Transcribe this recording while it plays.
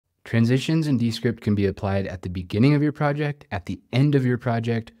Transitions in Descript can be applied at the beginning of your project, at the end of your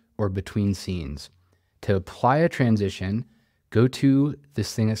project, or between scenes. To apply a transition, go to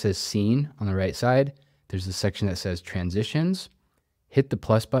this thing that says Scene on the right side. There's a section that says Transitions. Hit the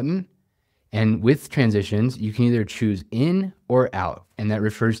plus button. And with transitions, you can either choose in or out. And that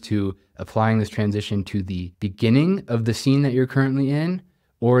refers to applying this transition to the beginning of the scene that you're currently in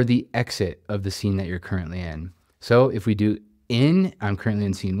or the exit of the scene that you're currently in. So if we do in, I'm currently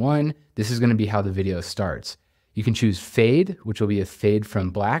in scene 1, this is going to be how the video starts. You can choose fade, which will be a fade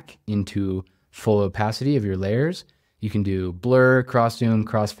from black into full opacity of your layers. You can do blur, cross zoom,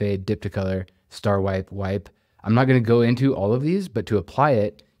 crossfade, dip to color, star wipe, wipe. I'm not going to go into all of these, but to apply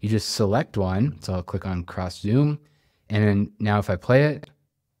it, you just select one. So I'll click on cross zoom. And then now if I play it,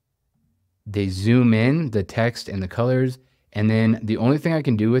 they zoom in the text and the colors. And then the only thing I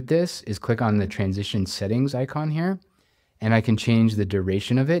can do with this is click on the transition settings icon here. And I can change the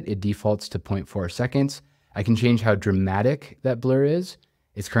duration of it. It defaults to 0.4 seconds. I can change how dramatic that blur is.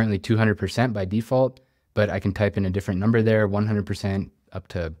 It's currently 200% by default, but I can type in a different number there, 100% up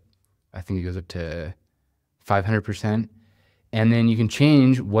to, I think it goes up to 500%. And then you can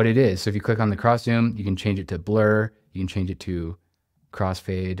change what it is. So if you click on the cross zoom, you can change it to blur. You can change it to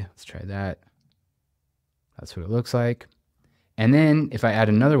crossfade. Let's try that. That's what it looks like. And then if I add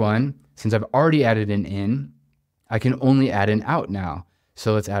another one, since I've already added an in, I can only add an out now.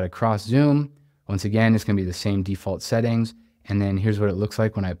 So let's add a cross zoom. Once again, it's going to be the same default settings. And then here's what it looks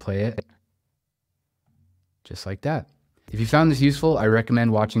like when I play it. Just like that. If you found this useful, I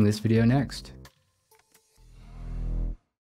recommend watching this video next.